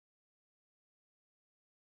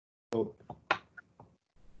Oh,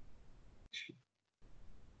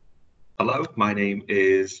 Hello, my name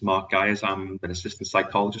is Mark Gyers. I'm an assistant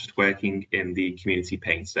psychologist working in the community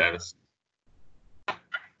pain service.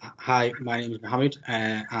 hi, my name is Mohammed.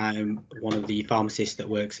 I'm one of the pharmacists that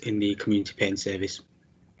works in the community pain service.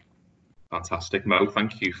 Fantastic. Mo,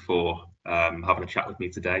 thank you for having a chat with me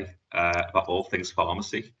today about all things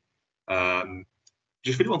pharmacy.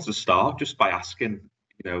 Just really wanted to start just by asking,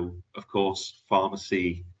 of course,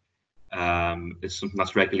 pharmacy is something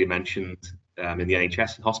that's regularly mentioned in the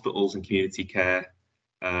NHS and hospitals and community care.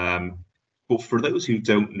 But for those who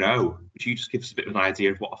don't know, would you just give us a bit of an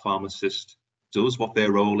idea of what a pharmacist does, what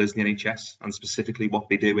their role is in the NHS, and specifically what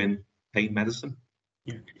they do in pain medicine?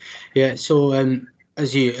 Yeah. So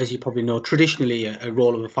as you probably know, traditionally a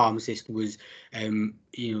role of a pharmacist was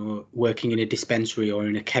working in a dispensary or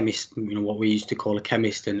in a chemist, what we used to call a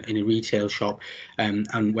chemist, and in a retail shop,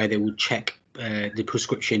 and where they would check the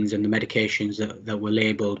prescriptions and the medications that were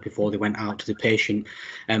labelled before they went out to the patient.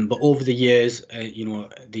 But over the years,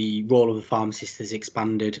 the role of the pharmacist has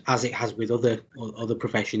expanded, as it has with other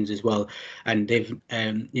professions as well. And they've,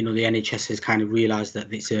 the NHS has kind of realised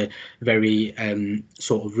that it's a very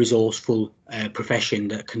sort of resourceful profession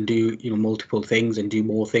that can do multiple things and do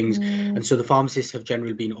more things. And so the pharmacists have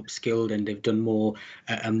generally been upskilled, and they've done more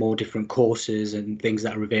and more different courses and things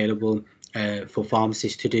that are available for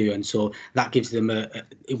pharmacists to do, and so that gives them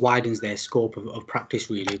it widens their scope of practice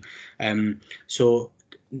really. So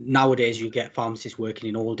nowadays you get pharmacists working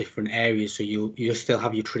in all different areas, so you'll still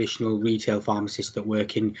have your traditional retail pharmacists that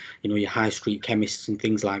work in your high street chemists and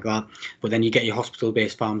things like that, but then you get your hospital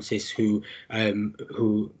based pharmacists who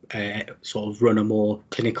sort of run a more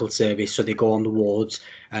clinical service, so they go on the wards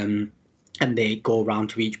and they go around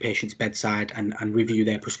to each patient's bedside and review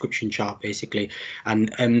their prescription chart basically. And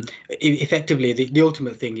effectively the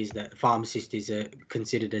ultimate thing is that a pharmacist is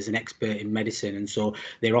considered as an expert in medicine, and so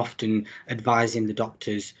they're often advising the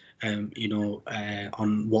doctors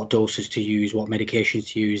on what doses to use, what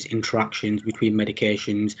medications to use, interactions between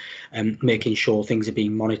medications, making sure things are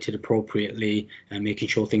being monitored appropriately, and making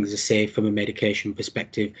sure things are safe from a medication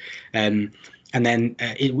perspective. And then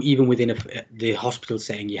even within the hospital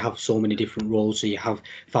setting, you have so many different roles. So you have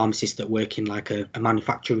pharmacists that work in like a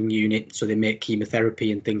manufacturing unit, so they make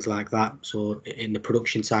chemotherapy and things like that, so in the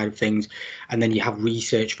production side of things. And then you have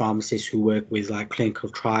research pharmacists who work with like clinical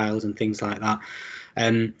trials and things like that.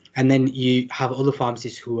 And then you have other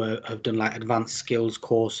pharmacists who have done like advanced skills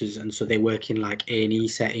courses, and so they work in like A&E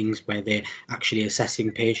settings where they're actually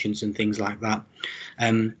assessing patients and things like that.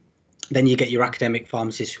 Then you get your academic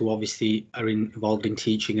pharmacists who obviously are involved in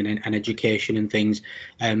teaching and education and things.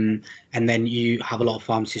 And then you have a lot of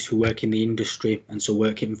pharmacists who work in the industry, and so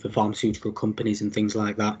working for pharmaceutical companies and things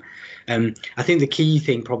like that. I think the key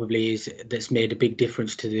thing probably is that's made a big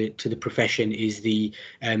difference to the profession is the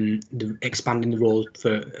expanding the role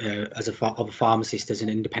for of a pharmacist as an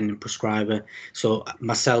independent prescriber. So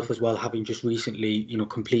myself as well, having just recently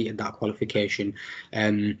completed that qualification,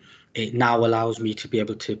 it now allows me to be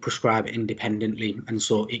able to prescribe independently, and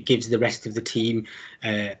so it gives the rest of the team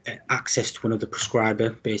access to another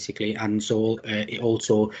prescriber basically. And so it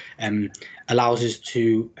also allows us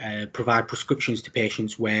to provide prescriptions to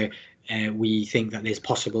patients where we think that there's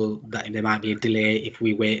possible that there might be a delay if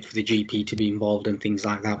we wait for the GP to be involved and things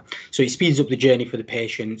like that. So it speeds up the journey for the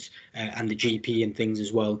patients and the GP and things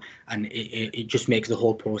as well, and it just makes the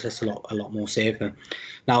whole process a lot more safer.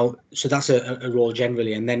 Now, so that's a role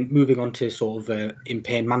generally, and then moving on to sort of in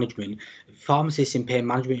pain management. Pharmacists in pain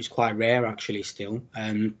management is quite rare actually still.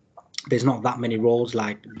 There's not that many roles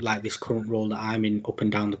like this current role that I'm in up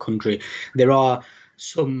and down the country. There are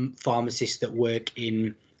some pharmacists that work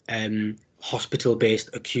in hospital-based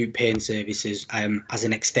acute pain services as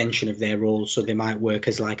an extension of their role. So they might work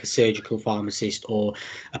as like a surgical pharmacist or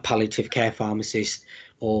a palliative care pharmacist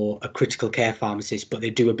or a critical care pharmacist, but they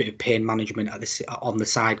do a bit of pain management on the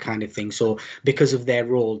side kind of thing. So because of their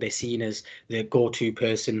role, they're seen as the go-to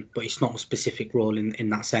person, but it's not a specific role in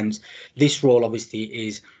that sense. This role obviously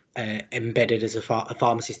is embedded as a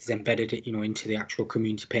pharmacist is embedded into the actual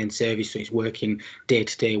community pain service, so it's working day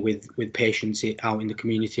to day with patients out in the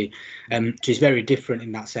community, so it's very different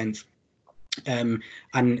in that sense. And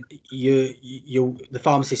the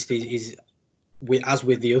pharmacist is as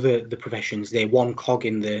with the professions, they're one cog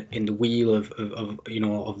in the wheel of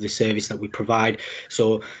the service that we provide.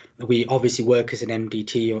 So we obviously work as an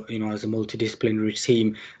MDT, or as a multidisciplinary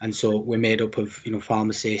team, and so we're made up of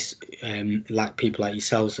pharmacists, like people like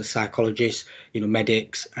yourselves, as psychologists,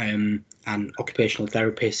 medics, and occupational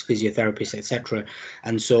therapists, physiotherapists, etc.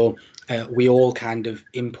 And so we all kind of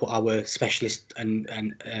input our specialist and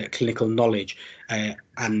clinical knowledge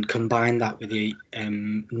and combine that with the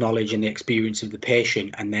knowledge and the experience of the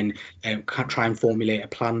patient, and then try and formulate a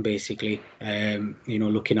plan, basically,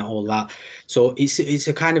 looking at all that. So it's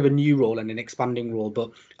a kind of a new role and an expanding role.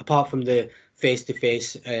 But apart from the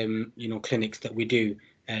face-to-face clinics that we do,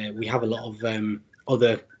 we have a lot of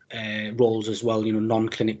other roles as well,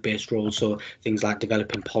 non-clinic based roles, so things like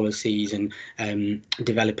developing policies and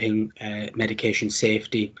developing medication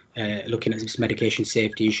safety, looking at this medication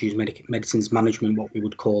safety issues, medicines management, what we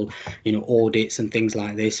would call audits and things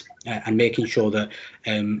like this, and making sure that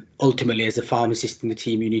ultimately, as a pharmacist in the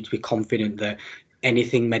team, you need to be confident that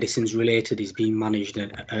anything medicines related is being managed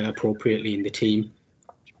appropriately in the team.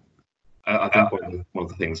 I think one of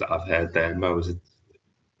the things that I've heard there, Mo, is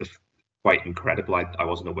it's quite incredible. I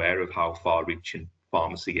wasn't aware of how far-reaching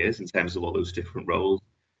pharmacy is in terms of all those different roles.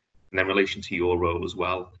 And in relation to your role as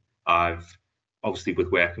well, I've obviously,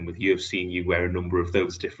 with working with you, I've seen you wear a number of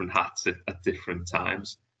those different hats at different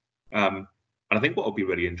times. And I think what would be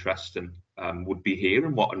really interesting would be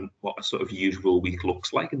hearing what a sort of usual week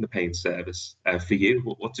looks like in the pain service for you.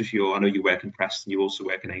 What does I know you work in Preston, you also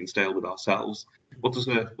work in Ainsdale with ourselves. What does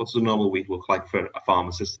a normal week look like for a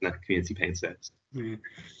pharmacist in a community pain service? Yeah.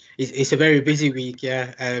 It's a very busy week,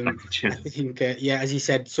 yeah. I think, as you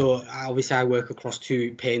said, so obviously I work across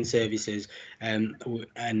 2 pain services, and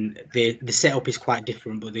the setup is quite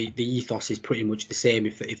different, but the ethos is pretty much the same,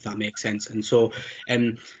 if that makes sense. And so,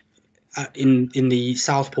 in the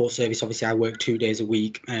Southport service, obviously I work 2 days a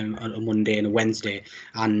week, on a Monday and a Wednesday,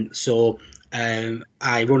 and so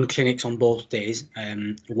I run clinics on both days.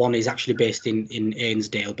 One is actually based in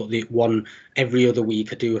Ainsdale, but the one every other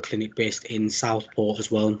week I do a clinic based in Southport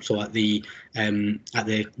as well. So at the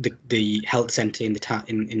health centre in the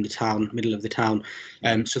town, middle of the town.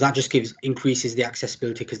 So that just increases the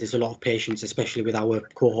accessibility, because there's a lot of patients, especially with our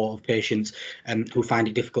cohort of patients, who find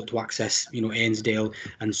it difficult to access, Ainsdale,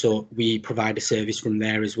 and so we provide a service from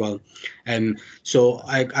there as well. So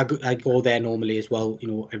I go there normally as well,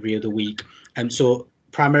 every other week. So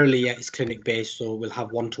primarily, it's clinic based, so we'll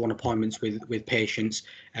have one-to-one appointments with patients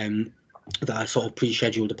that are sort of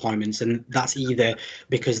pre-scheduled appointments, and that's either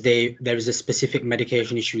because there is a specific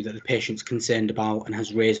medication issue that the patient's concerned about and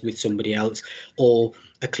has raised with somebody else, or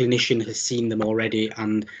a clinician has seen them already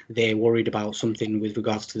and they're worried about something with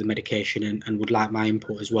regards to the medication and would like my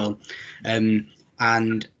input as well.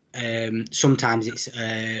 Sometimes it's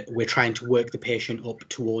we're trying to work the patient up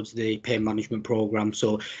towards the pain management program.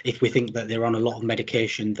 So if we think that they're on a lot of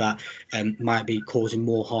medication that might be causing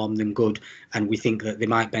more harm than good, and we think that they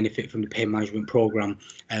might benefit from the pain management program,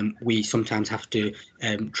 we sometimes have to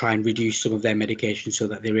try and reduce some of their medication so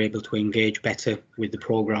that they're able to engage better with the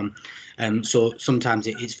program. So sometimes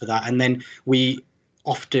it is for that, and then we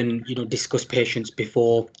often discuss patients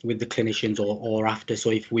before with the clinicians or after. So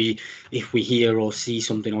if we hear or see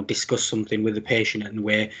something or discuss something with the patient and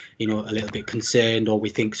we're a little bit concerned, or we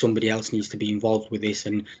think somebody else needs to be involved with this,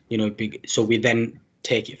 and so we then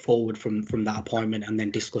take it forward from that appointment and then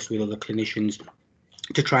discuss with other clinicians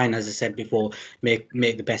to try and, as I said before, make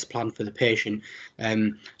the best plan for the patient.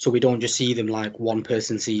 So we don't just see them like one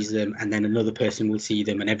person sees them and then another person will see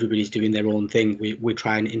them and everybody's doing their own thing. We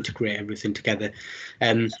try and integrate everything together.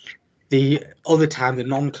 The other time, the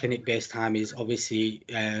non-clinic based time, is obviously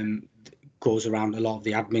goes around a lot of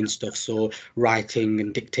the admin stuff, so writing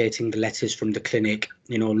and dictating the letters from the clinic,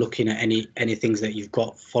 looking at any things that you've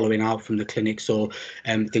got following out from the clinic, so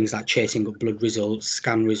things like chasing up blood results,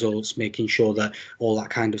 scan results, making sure that all that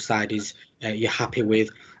kind of side is you're happy with,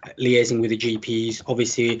 liaising with the GPs.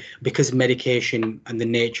 Obviously, because medication and the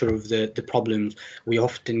nature of the problems, we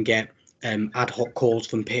often get ad hoc calls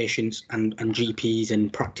from patients and GPs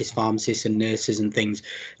and practice pharmacists and nurses and things,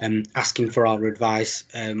 asking for our advice,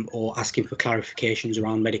 or asking for clarifications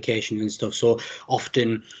around medication and stuff. So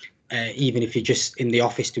often, even if you're just in the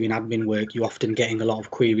office doing admin work, you're often getting a lot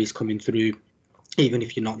of queries coming through, even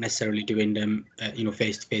if you're not necessarily doing them,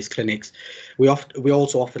 face-to-face clinics. We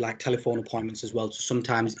also offer like telephone appointments as well. So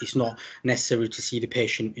sometimes it's not necessary to see the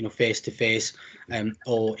patient, face-to-face,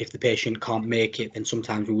 or if the patient can't make it, then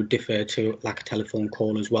sometimes we would defer to like a telephone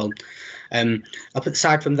call as well.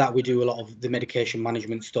 Aside from that, we do a lot of the medication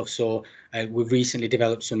management stuff. So we've recently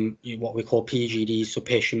developed some what we call PGDs, so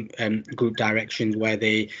patient group directions, where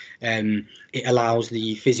it allows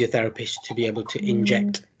the physiotherapist to be able to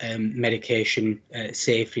inject medication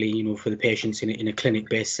safely, for the patients in a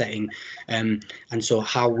clinic-based setting. And so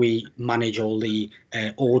how we manage all the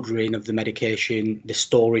ordering of the medication, the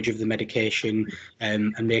storage of the medication,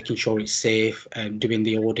 and making sure it's safe, doing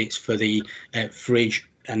the audits for the fridge,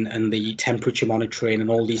 and the temperature monitoring and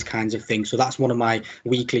all these kinds of things. So that's one of my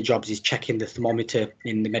weekly jobs, is checking the thermometer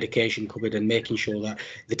in the medication cupboard and making sure that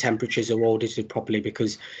the temperatures are audited properly,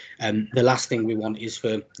 because the last thing we want is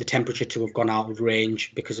for the temperature to have gone out of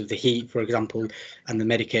range because of the heat, for example, and the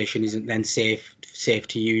medication isn't then safe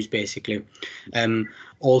to use, basically.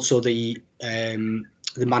 Also the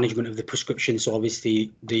management of the prescription. So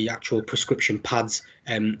obviously the actual prescription pads,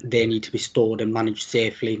 they need to be stored and managed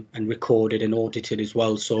safely and recorded and audited as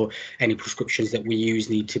well. So any prescriptions that we use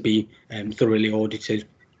need to be thoroughly audited.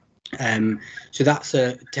 So that's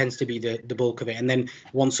tends to be the bulk of it. And then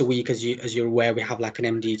once a week, as you're aware, we have like an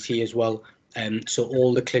MDT as well. So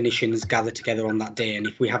all the clinicians gather together on that day, and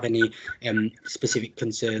if we have any specific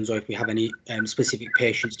concerns, or if we have any specific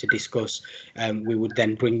patients to discuss, we would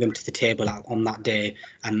then bring them to the table on that day,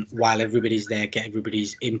 and while everybody's there, get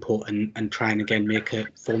everybody's input and try and again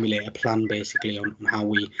formulate a plan basically on how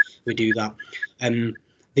we do that.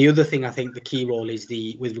 The other thing, I think the key role is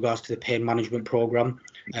with regards to the pain management program.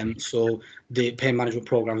 So the pain management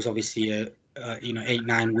program is obviously a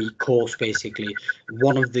 8-9 week course basically.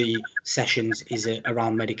 One of the sessions is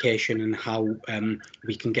around medication and how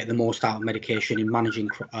we can get the most out of medication in managing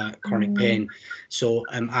chronic pain. So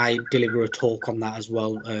I deliver a talk on that as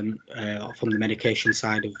well, from the medication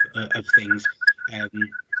side of things.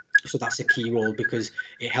 So that's a key role, because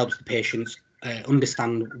it helps the patients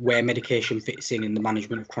understand where medication fits in the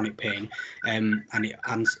management of chronic pain, and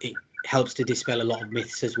it helps to dispel a lot of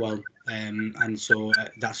myths as well. And so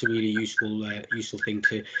that's a really useful thing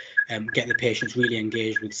to get the patients really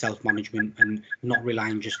engaged with self-management and not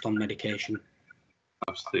relying just on medication.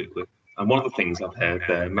 Absolutely. And one of the things I've heard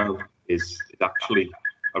there, Mo, is actually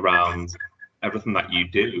around everything that you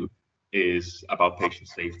do is about patient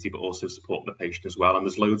safety, but also supporting the patient as well. And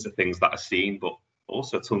there's loads of things that are seen, but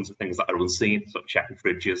also tons of things that are unseen, sort of checking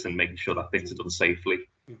fridges and making sure that things are done safely.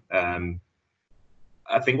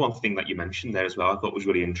 I think one thing that you mentioned there as well, I thought was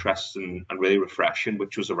really interesting and really refreshing,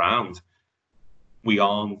 which was around, we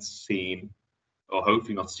aren't seen, or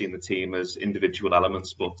hopefully not seeing the team as individual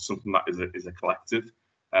elements, but something that is a collective.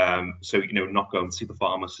 So, not going to see the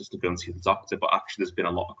pharmacist or going to see the doctor, but actually there's been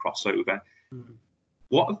a lot of crossover.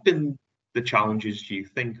 What have been the challenges, do you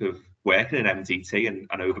think, of working in MDT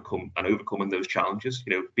and overcoming those challenges?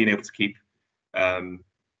 Being able to keep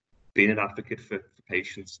being an advocate for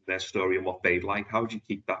patients, their story and what they like. How would you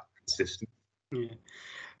keep that consistent?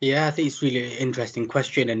 Yeah, I think it's really interesting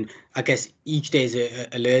question, and I guess each day is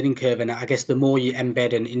a learning curve, and I guess the more you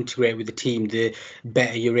embed and integrate with the team, the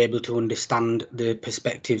better you're able to understand the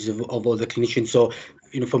perspectives of other clinicians. So,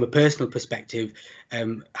 from a personal perspective,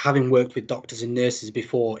 having worked with doctors and nurses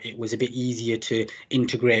before, it was a bit easier to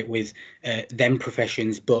integrate with them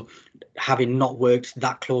professions, but having not worked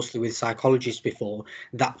that closely with psychologists before,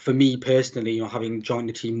 that for me personally, having joined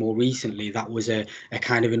the team more recently, that was a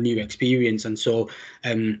kind of a new experience. And so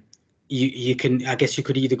you can, I guess you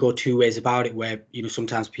could either go two ways about it, where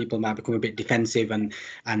sometimes people might become a bit defensive and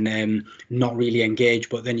not really engage,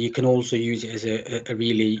 but then you can also use it as a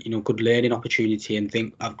really good learning opportunity and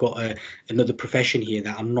think, I've got another profession here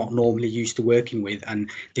that I'm not normally used to working with,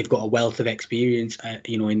 and they've got a wealth of experience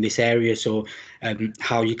in this area, so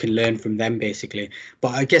how you can learn from them basically.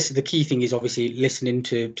 But I guess the key thing is obviously listening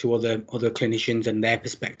to other clinicians and their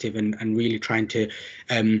perspective, and really trying to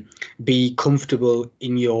be comfortable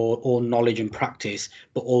in your own knowledge and practice,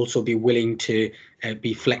 but also be willing to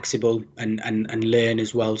be flexible and learn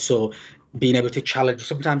as well. So being able to challenge,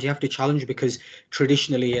 sometimes you have to challenge, because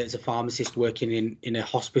traditionally as a pharmacist working in a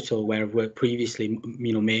hospital where I've worked previously,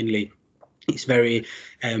 mainly, it's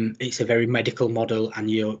a very medical model, and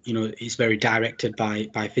it's very directed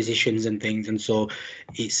by physicians and things, and so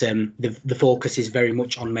it's the focus is very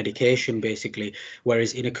much on medication basically,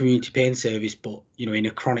 whereas in a community pain service, but in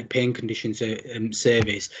a chronic pain condition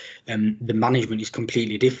service, the management is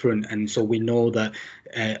completely different, and so we know that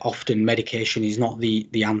often medication is not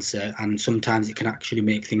the answer, and sometimes it can actually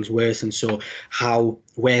make things worse. And so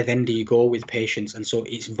where then do you go with patients? And so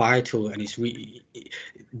it's vital, and it's really,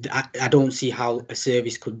 I don't see how a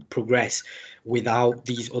service could progress without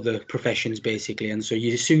these other professions basically. And so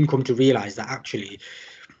you soon come to realize that actually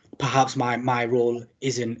perhaps my role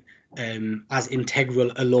isn't as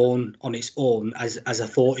integral alone on its own as I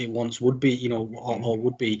thought it once would be, or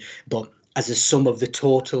would be, but as a sum of the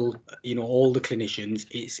total, all the clinicians,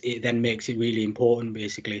 it then makes it really important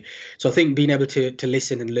basically. So I think being able to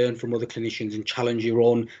listen and learn from other clinicians and challenge your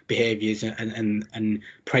own behaviours and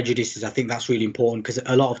prejudices, I think that's really important, because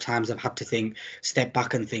a lot of times I've had to step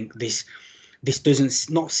back and think, this doesn't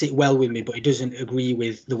not sit well with me, but it doesn't agree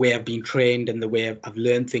with the way I've been trained and the way I've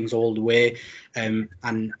learned things all the way, and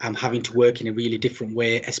I'm having to work in a really different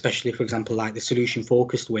way, especially, for example, like the solution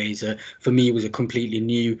focused ways, for me was a completely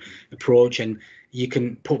new approach. And you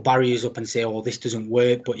can put barriers up and say, oh, this doesn't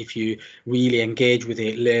work, but if you really engage with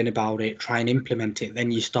it, learn about it, try and implement it,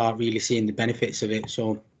 then you start really seeing the benefits of it.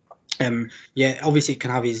 So yeah, obviously it can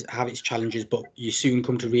have its challenges, but you soon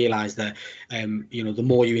come to realize that the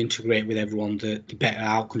more you integrate with everyone, the better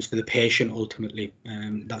outcomes for the patient ultimately.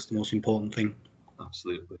 That's the most important thing.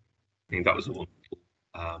 Absolutely. I think that was a wonderful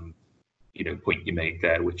point you made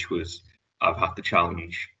there, which was, I've had the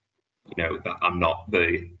challenge, that I'm not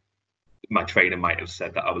my trainer might have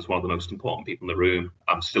said that I was one of the most important people in the room.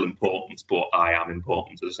 I'm still important, but I am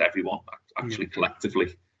important as everyone, actually,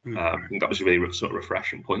 collectively. I think that was a really sort of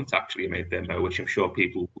refreshing point, actually, you made there, Mo, which I'm sure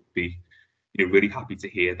people would be really happy to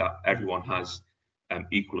hear, that everyone has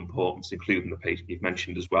equal importance, including the patient you've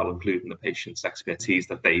mentioned as well, including the patient's expertise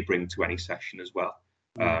that they bring to any session as well.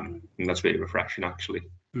 And that's really refreshing, actually.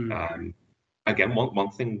 Again,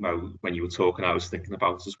 one thing, Mo, when you were talking, I was thinking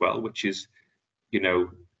about as well, which is,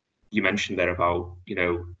 you mentioned there about,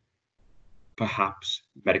 perhaps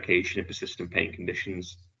medication in persistent pain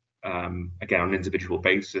conditions, again, on an individual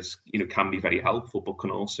basis, can be very helpful, but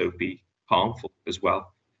can also be harmful as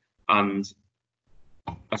well. And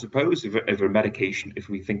I suppose if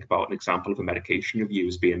we think about an example of a medication review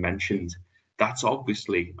as being mentioned, that's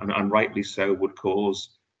obviously, and rightly so, would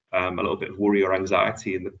cause a little bit of worry or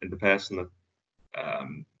anxiety in the person that,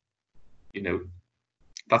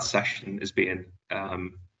 that session is being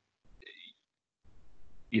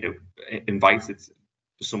invited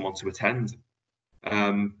for someone to attend.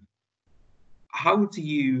 How do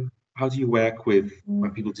you work with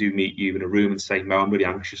when people do meet you in a room and say, "No, I'm really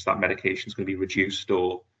anxious that medication is going to be reduced,"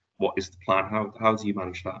 or what is the plan? How do you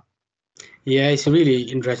manage that? Yeah, it's a really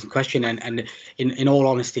interesting question, and in all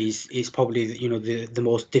honesty, is probably the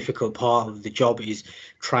most difficult part of the job is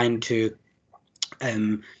trying to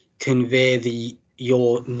convey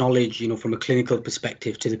your knowledge, from a clinical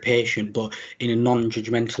perspective to the patient, but in a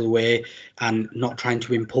non-judgmental way, and not trying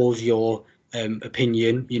to impose your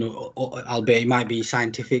opinion, albeit it might be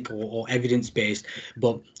scientific or evidence-based,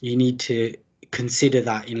 but you need to consider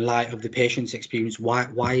that in light of the patient's experience.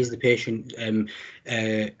 Why is the patient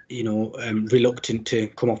reluctant to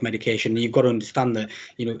come off medication? And you've got to understand that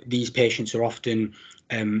these patients are often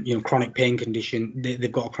chronic pain condition.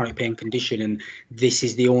 They've got a chronic pain condition, and this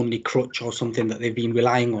is the only crutch or something that they've been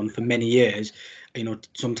relying on for many years,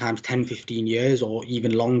 sometimes 10, 15 years or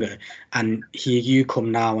even longer. And here you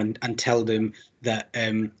come now and tell them that,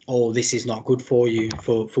 oh, this is not good for you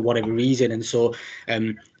for whatever reason. And so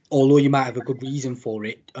although you might have a good reason for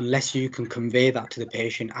it, unless you can convey that to the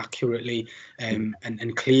patient accurately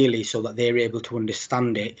and clearly so that they're able to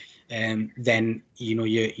understand it, then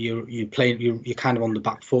you're kind of on the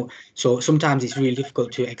back foot. So sometimes it's really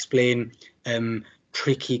difficult to explain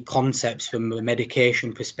tricky concepts from a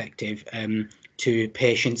medication perspective to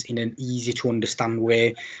patients in an easy to understand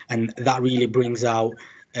way, and that really brings out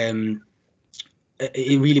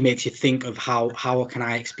it really makes you think of how can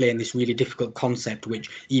I explain this really difficult concept, which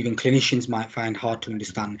even clinicians might find hard to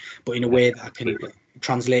understand, but in a way that I can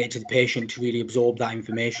translate it to the patient to really absorb that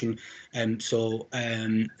information. So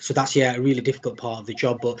that's a really difficult part of the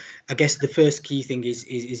job. But I guess the first key thing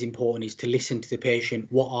is important, is to listen to the patient.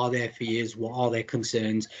 What are their fears? What are their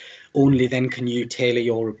concerns? Only then can you tailor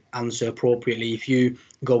your answer appropriately. If you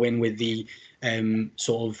go in with the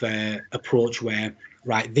approach where,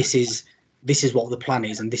 right, this is what the plan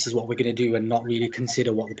is and this is what we're going to do, and not really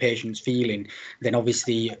consider what the patient's feeling, then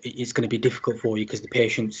obviously it's going to be difficult for you, because the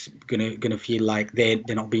patient's going to feel like they're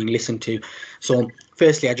not being listened to. So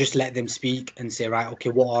firstly, I just let them speak and say, right, okay,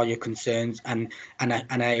 what are your concerns? And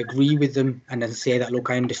I agree with them, and then say that, look,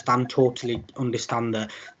 I totally understand that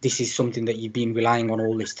this is something that you've been relying on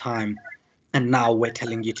all this time, and now we're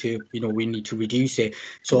telling you to, we need to reduce it.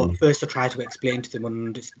 So first, I try to explain to them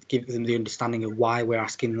and give them the understanding of why we're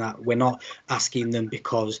asking that. We're not asking them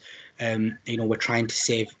because we're trying to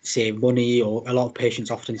save money, or a lot of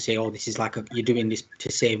patients often say, oh, this is like you're doing this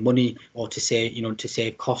to save money, or to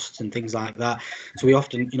save costs and things like that. So we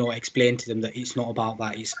often explain to them that it's not about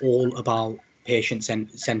that. It's all about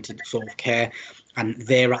patient-centered sort of care, and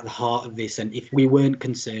they're at the heart of this. And if we weren't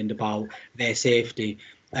concerned about their safety,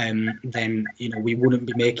 then we wouldn't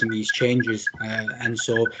be making these changes. And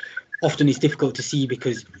so often it's difficult to see,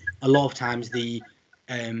 because a lot of times the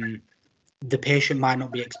patient might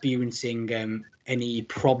not be experiencing any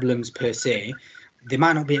problems per se, they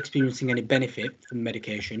might not be experiencing any benefit from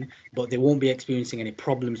medication, but they won't be experiencing any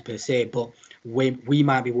problems per se. But we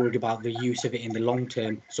might be worried about the use of it in the long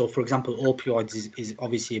term. So, for example, opioids is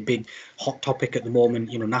obviously a big hot topic at the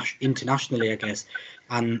moment, you know, internationally, I guess.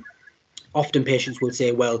 And often patients will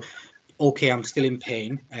say, well, okay, I'm still in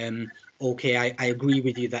pain. Okay, I agree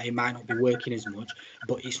with you that it might not be working as much,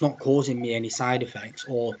 but it's not causing me any side effects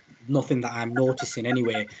or nothing that I'm noticing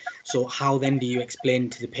anyway. So how then do you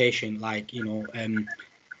explain to the patient, like, you know,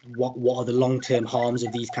 what are the long-term harms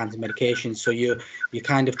of these kinds of medications? So you're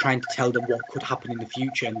kind of trying to tell them what could happen in the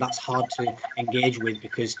future, and that's hard to engage with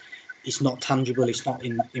because it's not tangible, it's not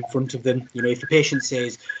in front of them. You know, if a patient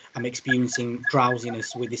says, I'm experiencing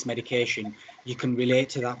drowsiness with this medication, you can relate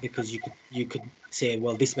to that because you could say,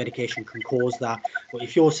 well, this medication can cause that. But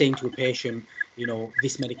if you're saying to a patient, you know,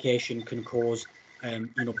 this medication can cause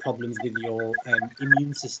you know, problems with your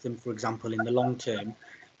immune system, for example, in the long term,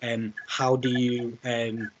 how do you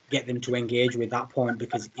get them to engage with that point,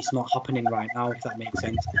 because it's not happening right now, if that makes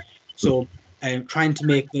sense. So trying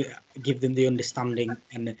to give them the understanding,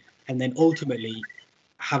 and then ultimately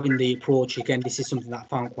having the approach, again, this is something that I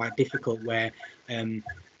found quite difficult, where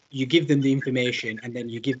you give them the information and then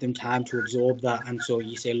you give them time to absorb that. And so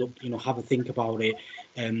you say, look, you know, have a think about it.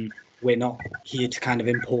 We're not here to kind of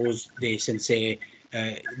impose this and say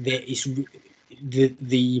the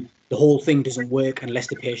whole thing doesn't work unless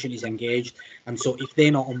the patient is engaged. And so if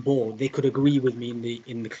they're not on board, they could agree with me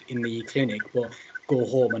in the clinic, but go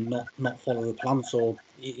home and not follow the plan. So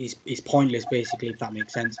it's pointless, basically, if that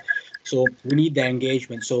makes sense. So we need their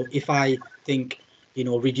engagement. So if I think, you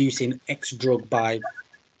know, reducing X drug by,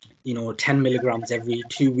 you know, 10 milligrams every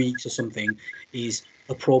 2 weeks or something is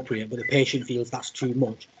appropriate, but the patient feels that's too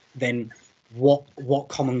much, then what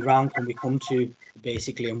common ground can we come to,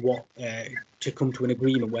 basically, and what to come to an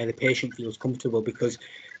agreement where the patient feels comfortable? Because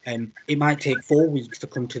it might take 4 weeks to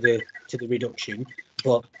come to the reduction,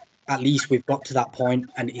 but at least we've got to that point,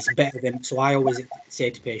 and it's better than. So I always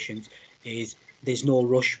say to patients is, there's no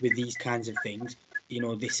rush with these kinds of things. You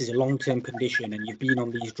know, this is a long-term condition and you've been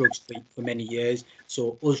on these drugs for many years.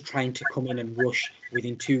 So us trying to come in and rush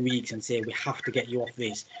within 2 weeks and say we have to get you off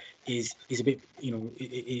this is a bit, you know,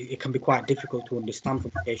 it can be quite difficult to understand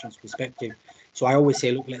from the patient's perspective. So I always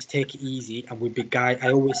say, look, let's take it easy, and we'd be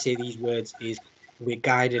I always say these words is, we're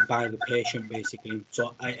guided by the patient, basically.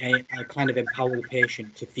 So I kind of empower the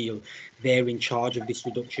patient to feel they're in charge of this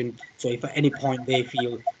reduction. So if at any point they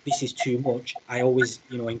feel this is too much, I always,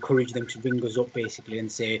 you know, encourage them to ring us up, basically,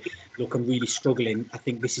 and say, look, I'm really struggling. I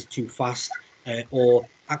think this is too fast. Or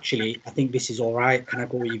actually, I think this is all right. Can I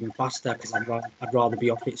go even faster? Because I'd rather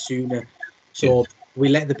be off it sooner. So we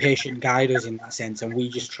let the patient guide us in that sense, and we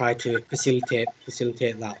just try to facilitate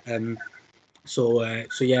that. So it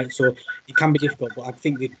can be difficult, but I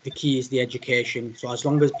think the key is the education. So as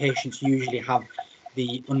long as patients usually have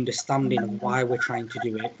the understanding of why we're trying to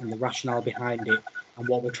do it and the rationale behind it and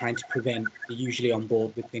what we're trying to prevent, they're usually on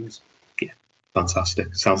board with things. Yeah,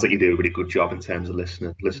 fantastic. Sounds like you do a really good job in terms of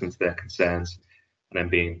listening to their concerns, and then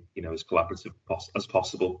being, you know, as collaborative as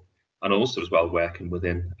possible, and also as well working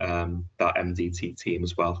within that MDT team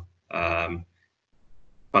as well.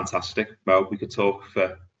 Fantastic. Well, we could talk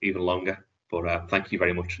for even longer, but thank you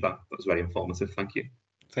very much for that. That was very informative. Thank you.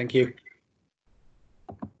 Thank you.